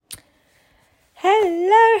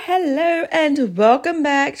Hello, and welcome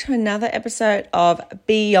back to another episode of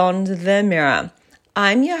Beyond the Mirror.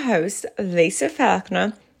 I'm your host, Lisa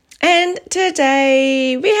Falconer, and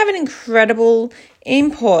today we have an incredible,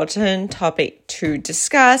 important topic to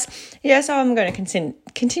discuss. Yes, I'm going to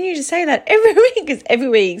continue to say that every week, because every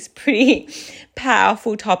week's pretty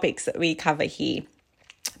powerful topics that we cover here.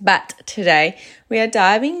 But today we are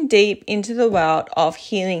diving deep into the world of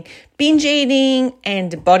healing binge eating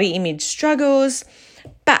and body image struggles.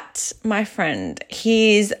 But my friend,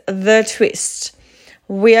 here's the twist.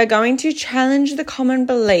 We are going to challenge the common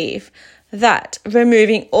belief that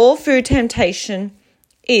removing all food temptation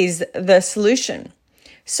is the solution.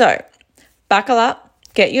 So buckle up,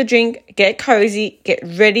 get your drink, get cozy, get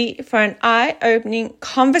ready for an eye-opening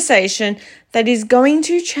conversation that is going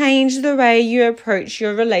to change the way you approach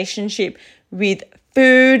your relationship with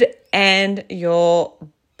food and your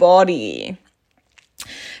body.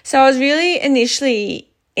 So I was really initially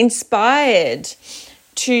inspired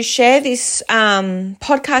to share this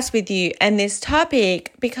podcast with you and this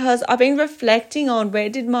topic because I've been reflecting on where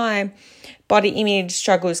did my body image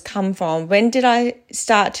struggles come from? When did I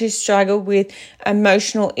start to struggle with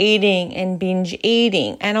emotional eating and binge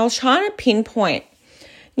eating? And I was trying to pinpoint,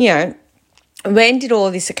 when did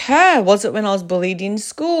all this occur? Was it when I was bullied in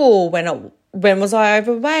school? When was I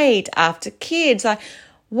overweight? After kids? Like,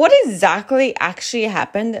 what exactly actually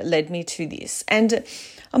happened that led me to this? And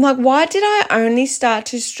I'm like, why did I only start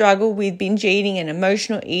to struggle with binge eating and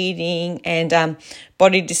emotional eating and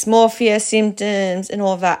body dysmorphia symptoms and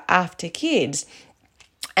all of that after kids?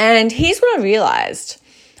 And here's what I realized.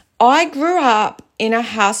 I grew up in a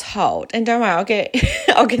household, and don't worry,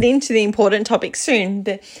 I'll get into the important topic soon,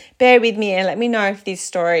 but bear with me and let me know if this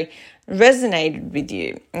story resonated with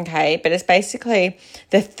you, okay? But it's basically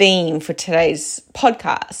the theme for today's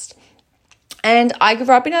podcast. And I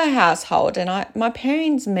grew up in a household, and my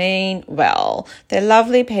parents mean well. They're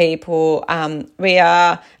lovely people. We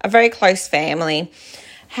are a very close family.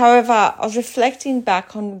 However, I was reflecting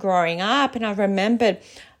back on growing up, and I remembered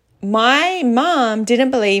my mum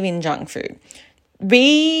didn't believe in junk food.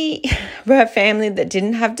 We were a family that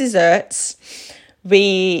didn't have desserts.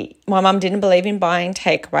 My mum didn't believe in buying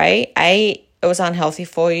takeaway. A, it was unhealthy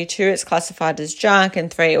for you. 2, it's classified as junk.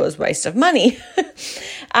 And 3, it was waste of money.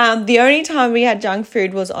 The only time we had junk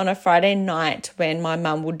food was on a Friday night when my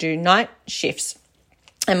mum would do night shifts.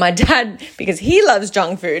 And my dad, because he loves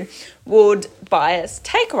junk food, would buy us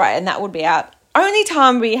takeaway. And that would be our only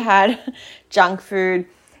time we had junk food.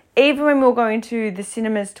 Even when we were going to the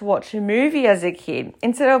cinemas to watch a movie as a kid,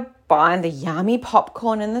 instead of buying the yummy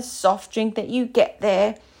popcorn and the soft drink that you get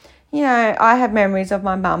there, I have memories of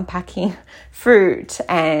my mum packing fruit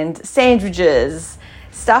and sandwiches,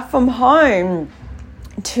 stuff from home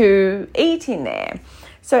to eat in there.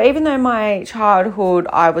 So even though my childhood,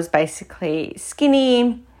 I was basically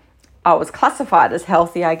skinny, I was classified as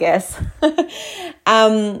healthy, I guess.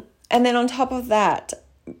 And then on top of that,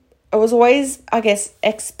 I was always,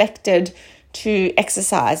 expected to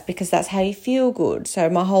exercise because that's how you feel good. So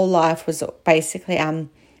my whole life was basically,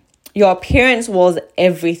 your appearance was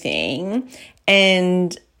everything.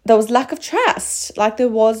 And there was lack of trust. Like, there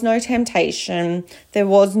was no temptation. There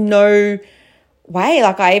was no way.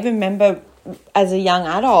 Like, I even remember as a young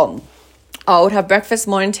adult, I would have breakfast,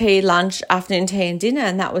 morning tea, lunch, afternoon tea and dinner.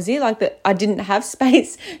 And that was it. Like, I didn't have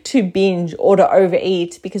space to binge or to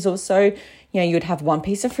overeat because it was so... you'd have one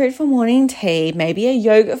piece of fruit for morning tea, maybe a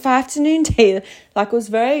yogurt for afternoon tea. Like, it was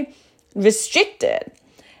very restricted.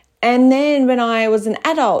 And then when I was an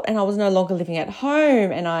adult and I was no longer living at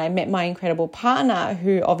home and I met my incredible partner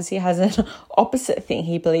who obviously has an opposite thing.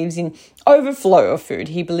 He believes in overflow of food.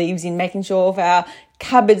 He believes in making sure all of our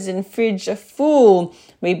cupboards and fridge are full.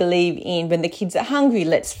 We believe in when the kids are hungry,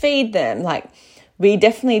 let's feed them. Like, we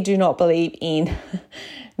definitely do not believe in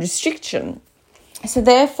restriction. So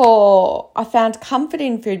therefore, I found comfort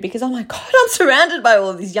in food because, oh my God, I'm surrounded by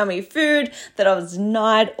all this yummy food that I was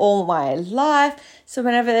denied all my life. So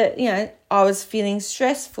whenever, I was feeling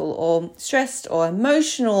stressed or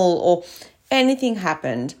emotional or anything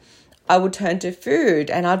happened, I would turn to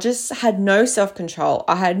food, and I just had no self-control.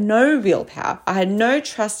 I had no willpower. I had no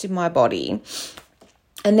trust in my body.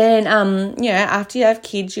 And then, after you have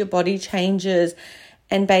kids, your body changes.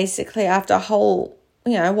 And basically after a whole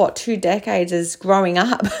 2 decades as growing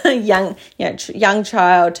up, young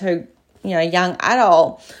child to, young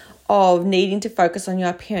adult, of needing to focus on your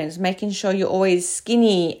appearance, making sure you're always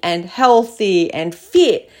skinny and healthy and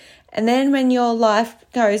fit. And then when your life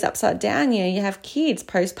goes upside down, you have kids,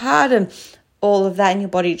 postpartum, all of that, and your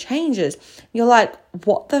body changes. You're like,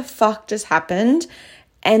 what the fuck just happened?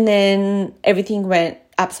 And then everything went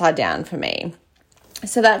upside down for me.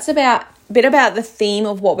 So that's a bit about the theme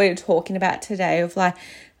of what we're talking about today, of like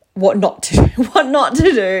what not to do, what not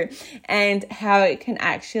to do, and how it can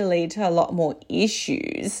actually lead to a lot more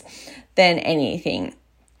issues than anything.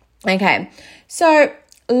 Okay, so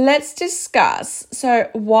let's discuss. So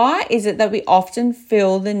why is it that we often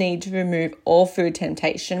feel the need to remove all food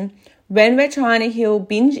temptation when we're trying to heal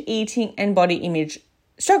binge eating and body image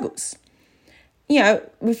struggles?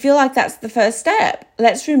 We feel like that's the first step.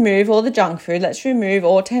 Let's remove all the junk food. Let's remove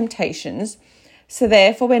all temptations. So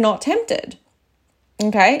therefore we're not tempted.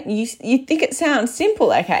 Okay. You think it sounds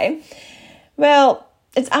simple. Okay. Well,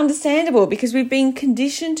 it's understandable because we've been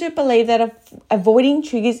conditioned to believe that avoiding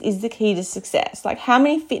triggers is the key to success. Like, how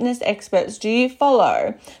many fitness experts do you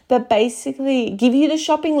follow that basically give you the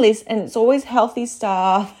shopping list and it's always healthy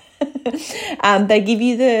stuff? They give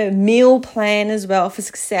you the meal plan as well for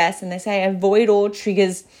success, and they say avoid all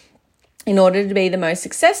triggers in order to be the most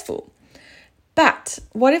successful. But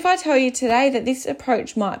what if I tell you today that this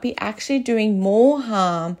approach might be actually doing more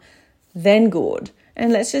harm than good?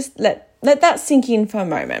 And let's just let that sink in for a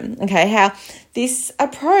moment, okay? How this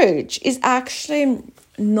approach is actually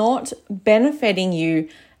not benefiting you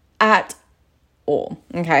at all,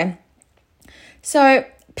 okay? So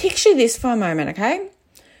picture this for a moment, okay?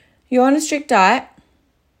 You're on a strict diet.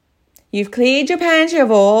 You've cleared your pantry of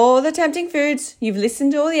all the tempting foods. You've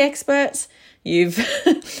listened to all the experts. You've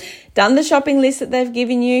done the shopping list that they've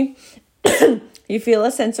given you. You feel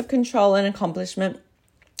a sense of control and accomplishment.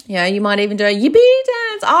 You might even do a yippee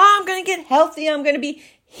dance. Oh, I'm going to get healthy. I'm going to be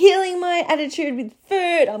healing my attitude with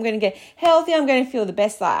food. I'm going to get healthy. I'm going to feel the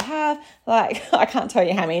best that I have. Like, I can't tell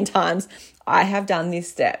you how many times I have done this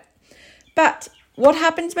step. But what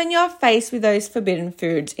happens when you're faced with those forbidden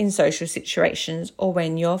foods in social situations or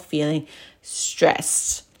when you're feeling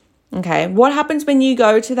stressed? Okay, what happens when you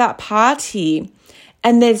go to that party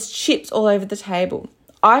and there's chips all over the table?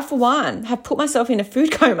 I, for one, have put myself in a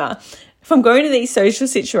food coma from going to these social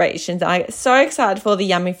situations. I get so excited for the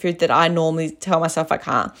yummy food that I normally tell myself I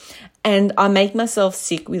can't, and I make myself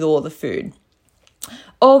sick with all the food.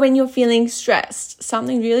 Or when you're feeling stressed,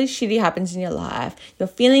 something really shitty happens in your life. You're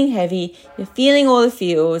feeling heavy, you're feeling all the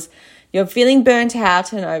feels, you're feeling burnt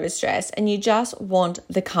out and overstressed, and you just want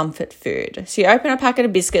the comfort food. So you open a packet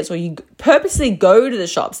of biscuits, or you purposely go to the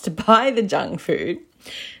shops to buy the junk food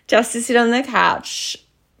just to sit on the couch,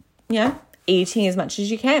 eating as much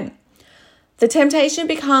as you can. The temptation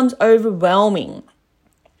becomes overwhelming.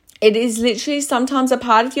 It is literally sometimes a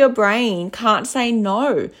part of your brain can't say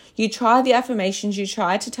no. You try the affirmations, you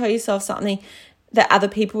try to tell yourself something that other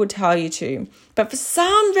people would tell you to. But for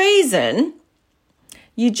some reason,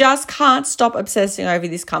 you just can't stop obsessing over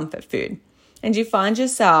this comfort food. And you find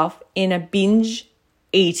yourself in a binge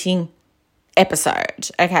eating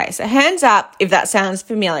episode. Okay, so hands up if that sounds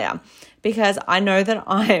familiar, because I know that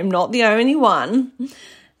I am not the only one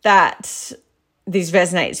that this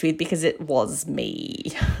resonates with, because it was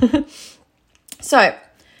me. So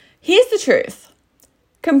here's the truth.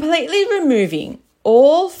 Completely removing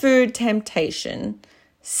all food temptation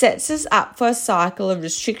sets us up for a cycle of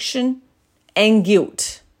restriction and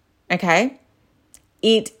guilt, okay?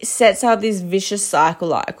 It sets up this vicious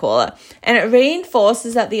cycle, I call it, and it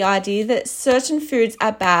reinforces that the idea that certain foods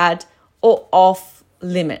are bad or off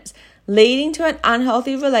limits, leading to an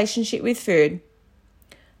unhealthy relationship with food.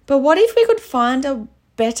 But what if we could find a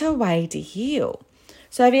better way to heal?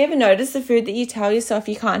 So have you ever noticed the food that you tell yourself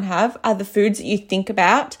you can't have are the foods that you think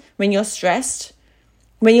about when you're stressed,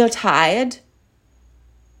 when you're tired,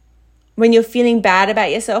 when you're feeling bad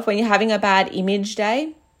about yourself, when you're having a bad image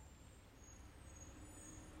day?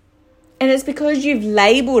 And it's because you've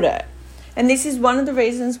labeled it. And this is one of the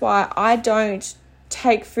reasons why I don't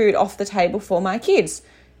take food off the table for my kids.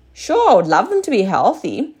 Sure, I would love them to be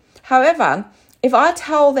healthy. However, if I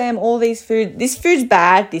tell them all this food's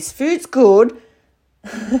bad, this food's good,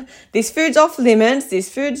 this food's off limits,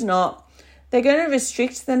 this food's not, they're going to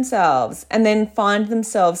restrict themselves and then find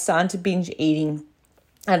themselves starting to binge eating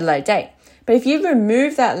at a low date. But if you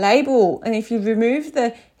remove that label, and if you remove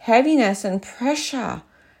the heaviness and pressure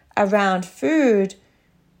around food,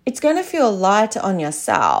 it's going to feel lighter on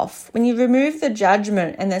yourself. When you remove the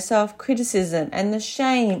judgment and the self-criticism and the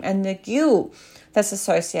shame and the guilt that's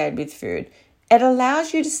associated with food, it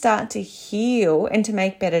allows you to start to heal and to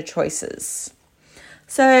make better choices.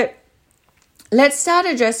 So let's start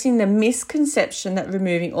addressing the misconception that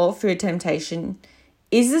removing all food temptation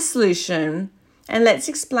is the solution. And let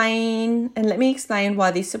me explain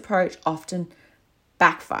why this approach often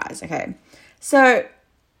backfires, okay? So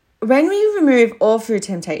when we remove all food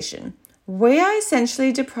temptation, we are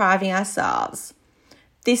essentially depriving ourselves.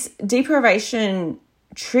 This deprivation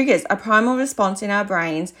triggers a primal response in our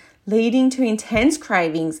brains, leading to intense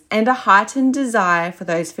cravings and a heightened desire for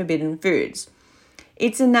those forbidden foods.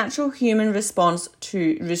 It's a natural human response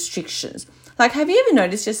to restrictions. Like, have you ever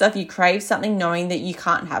noticed yourself, you crave something knowing that you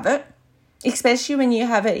can't have it? Especially when you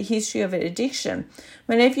have a history of an addiction.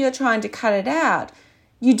 Whenever you're trying to cut it out,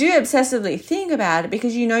 you do obsessively think about it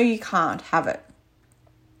because you know you can't have it.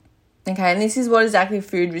 Okay, and this is what exactly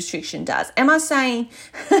food restriction does. Am I saying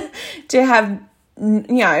to have,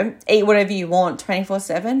 eat whatever you want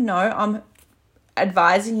 24/7? No, I'm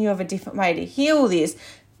advising you of a different way to heal this,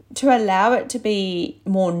 to allow it to be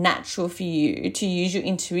more natural for you, to use your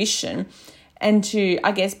intuition and to,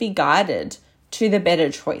 I guess, be guided to the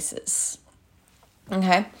better choices.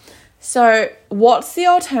 Okay, so what's the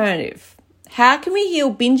alternative? How can we heal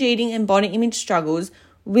binge eating and body image struggles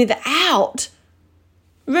without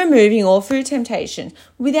removing all food temptation,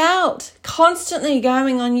 without constantly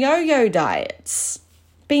going on yo-yo diets,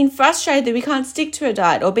 being frustrated that we can't stick to a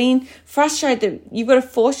diet, or being frustrated that you've got to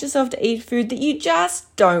force yourself to eat food that you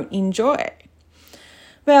just don't enjoy?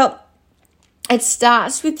 Well, it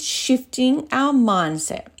starts with shifting our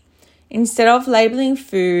mindset. Instead of labeling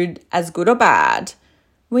food as good or bad,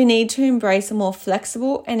 we need to embrace a more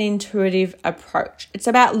flexible and intuitive approach. It's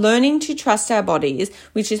about learning to trust our bodies,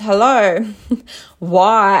 which is,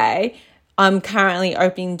 why I'm currently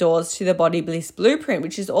opening doors to the Body Bliss Blueprint,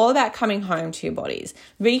 which is all about coming home to your bodies,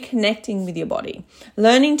 reconnecting with your body,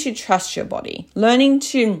 learning to trust your body, learning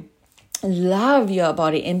to love your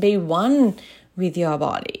body and be one with your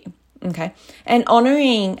body, okay? And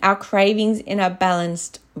honoring our cravings in a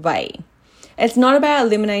balanced way. It's not about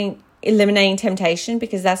eliminating temptation,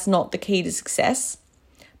 because that's not the key to success,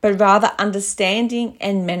 but rather understanding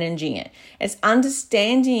and managing it. It's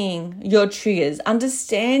understanding your triggers,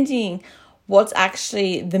 understanding what's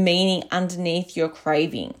actually the meaning underneath your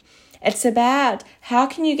craving. It's about how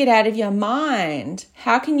can you get out of your mind?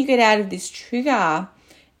 How can you get out of this trigger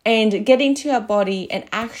and get into your body and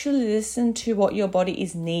actually listen to what your body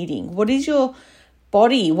is needing? What is your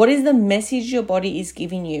body? What is the message your body is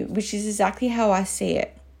giving you? Which is exactly how I see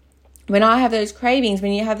it. When I have those cravings,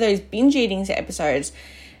 when you have those binge eating episodes,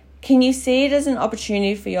 can you see it as an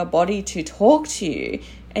opportunity for your body to talk to you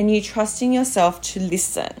and you trusting yourself to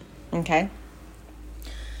listen, okay?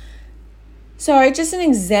 So just an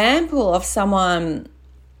example of someone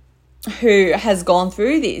who has gone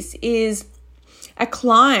through this is a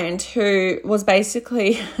client who was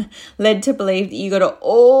basically led to believe that you got to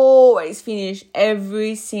always finish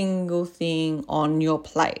every single thing on your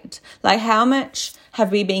plate. Like, how much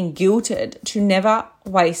have we been guilted to never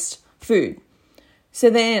waste food?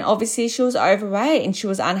 So then obviously she was overweight and she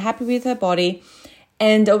was unhappy with her body,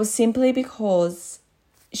 and it was simply because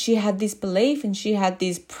she had this belief and she had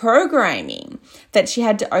this programming that she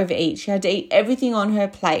had to overeat. She had to eat everything on her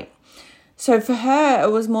plate. So for her, it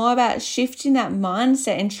was more about shifting that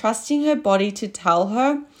mindset and trusting her body to tell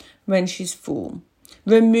her when she's full,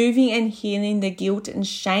 removing and healing the guilt and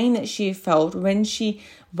shame that she felt when she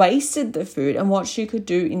wasted the food and what she could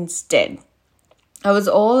do instead. It was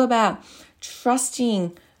all about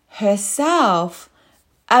trusting herself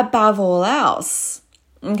above all else.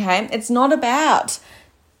 Okay, it's not about,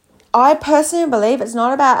 I personally believe it's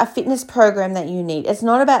not about a fitness program that you need. It's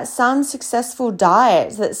not about some successful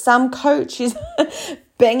diet that some coach is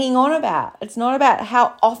banging on about. It's not about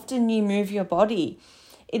how often you move your body.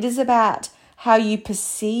 It is about how you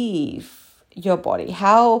perceive your body.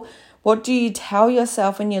 What do you tell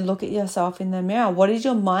yourself when you look at yourself in the mirror? What is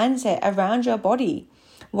your mindset around your body?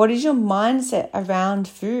 What is your mindset around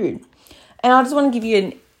food? And I just want to give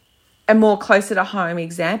you a more closer to home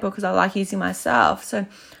example because I like using myself. So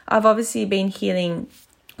I've obviously been healing,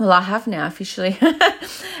 well, I have now officially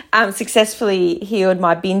successfully healed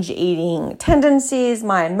my binge eating tendencies,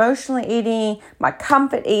 my emotional eating, my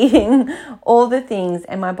comfort eating, all the things,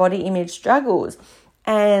 and my body image struggles.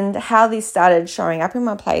 And how this started showing up in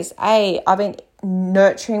my place. I've been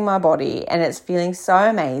nurturing my body and it's feeling so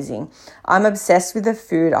amazing. I'm obsessed with the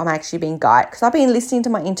food. I'm actually being guided because I've been listening to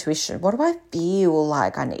my intuition. What do I feel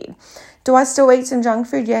like I need? Do I still eat some junk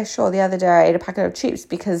food? Yeah, sure. The other day I ate a packet of chips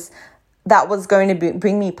because that was going to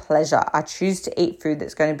bring me pleasure. I choose to eat food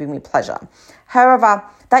that's going to bring me pleasure. However,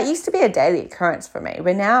 that used to be a daily occurrence for me,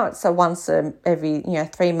 but now it's a once every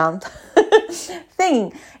 3 month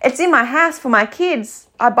thing. It's in my house for my kids.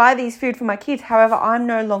 I buy these food for my kids. However, I'm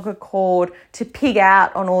no longer called to pig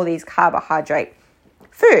out on all these carbohydrate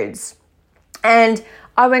foods. And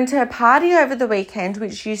I went to a party over the weekend,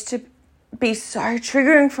 which used to be so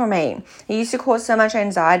triggering for me. It used to cause so much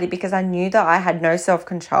anxiety because I knew that I had no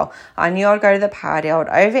self-control. I knew I'd go to the party, I would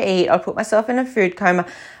overeat, I'd put myself in a food coma,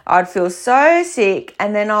 I'd feel so sick,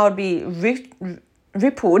 and then I would be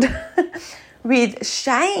rippled with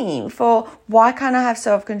shame for why can't I have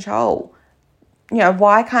self-control?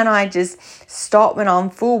 Why can't I just stop when I'm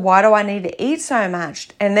full? Why do I need to eat so much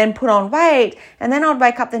and then put on weight? And then I'd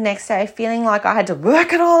wake up the next day feeling like I had to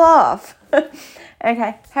work it all off.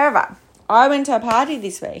 Okay, however, I went to a party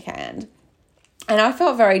this weekend and I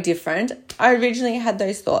felt very different. I originally had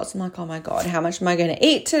those thoughts. I'm like, oh my God, how much am I going to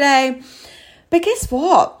eat today? But guess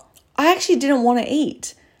what? I actually didn't want to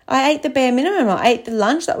eat. I ate the bare minimum. I ate the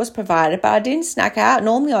lunch that was provided, but I didn't snack out.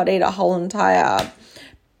 Normally I'd eat a whole entire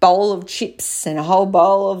bowl of chips and a whole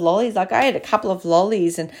bowl of lollies. Like I ate a couple of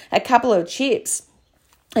lollies and a couple of chips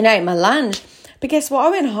and I ate my lunch. But guess what? I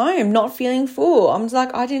went home not feeling full. I was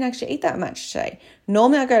like, I didn't actually eat that much today.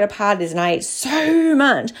 Normally I go to parties and I eat so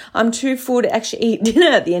much. I'm too full to actually eat dinner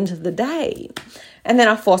at the end of the day. And then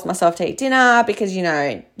I forced myself to eat dinner because,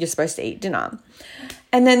 you're supposed to eat dinner.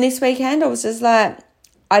 And then this weekend I was just like,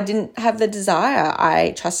 I didn't have the desire.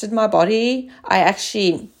 I trusted my body. I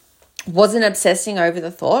actually wasn't obsessing over the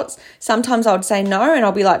thoughts. Sometimes I would say no and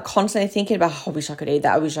I'll be like constantly thinking about, I wish I could eat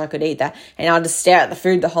that. I wish I could eat that. And I'll just stare at the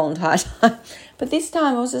food the whole entire time. But this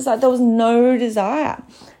time I was just like, there was no desire.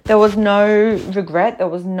 There was no regret. There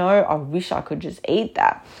was no, I wish I could just eat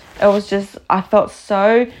that. It was just, I felt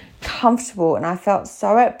so comfortable and I felt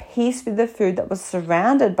so at peace with the food that was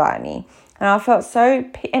surrounded by me. And I felt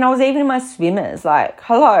and I was even in my swimmers, like,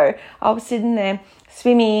 hello. I was sitting there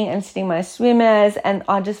swimming and sitting in my swimmers and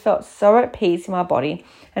I just felt so at peace in my body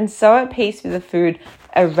and so at peace with the food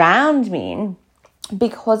around me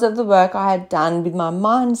because of the work I had done with my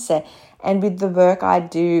mindset and with the work I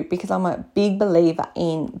do, because I'm a big believer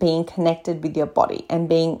in being connected with your body and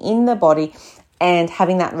being in the body and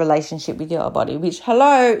having that relationship with your body, which,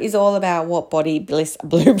 is all about what Body Bliss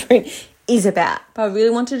Blueprint is about. But I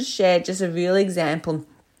really wanted to share just a real example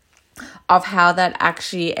of how that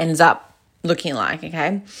actually ends up looking like,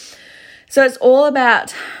 okay? So it's all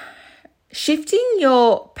about shifting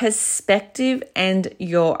your perspective and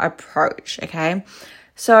your approach, okay?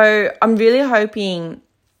 So I'm really hoping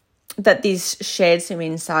that this shared some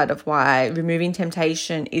insight of why removing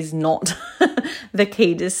temptation is not the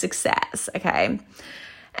key to success, okay?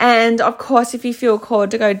 And of course, if you feel called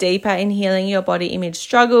to go deeper in healing your body image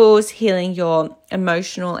struggles, healing your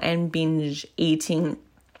emotional and binge eating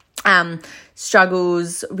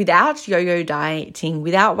struggles without yo-yo dieting,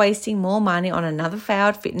 without wasting more money on another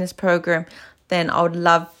failed fitness program, then I would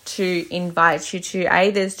love to invite you to,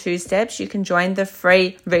 there's 2 steps. You can join the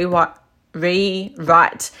free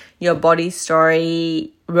Rewrite Your Body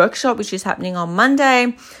Story workshop, which is happening on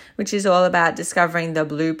Monday, which is all about discovering the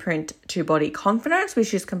blueprint to body confidence,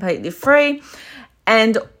 which is completely free.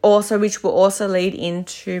 And also, which will also lead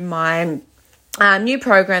into my new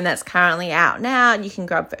program that's currently out now. You can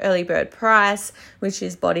grab the early bird price, which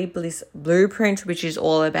is Body Bliss Blueprint, which is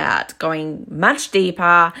all about going much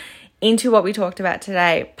deeper into what we talked about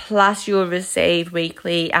today. Plus, you'll receive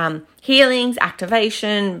weekly healings,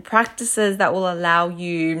 activation practices that will allow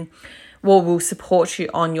you, will support you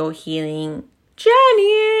on your healing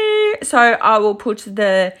journey. So I will put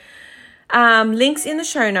the links in the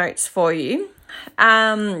show notes for you.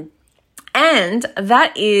 And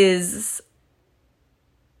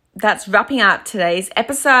that's wrapping up today's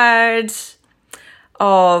episode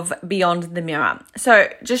of Beyond the Mirror.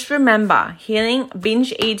 So just remember, healing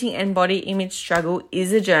binge eating and body image struggle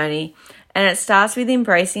is a journey, and it starts with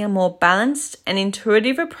embracing a more balanced and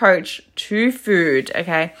intuitive approach to food,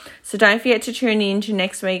 okay? So don't forget to tune in to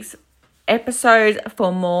next week's episode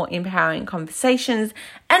for more empowering conversations.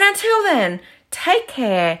 And until then, take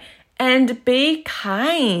care and be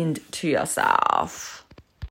kind to yourself.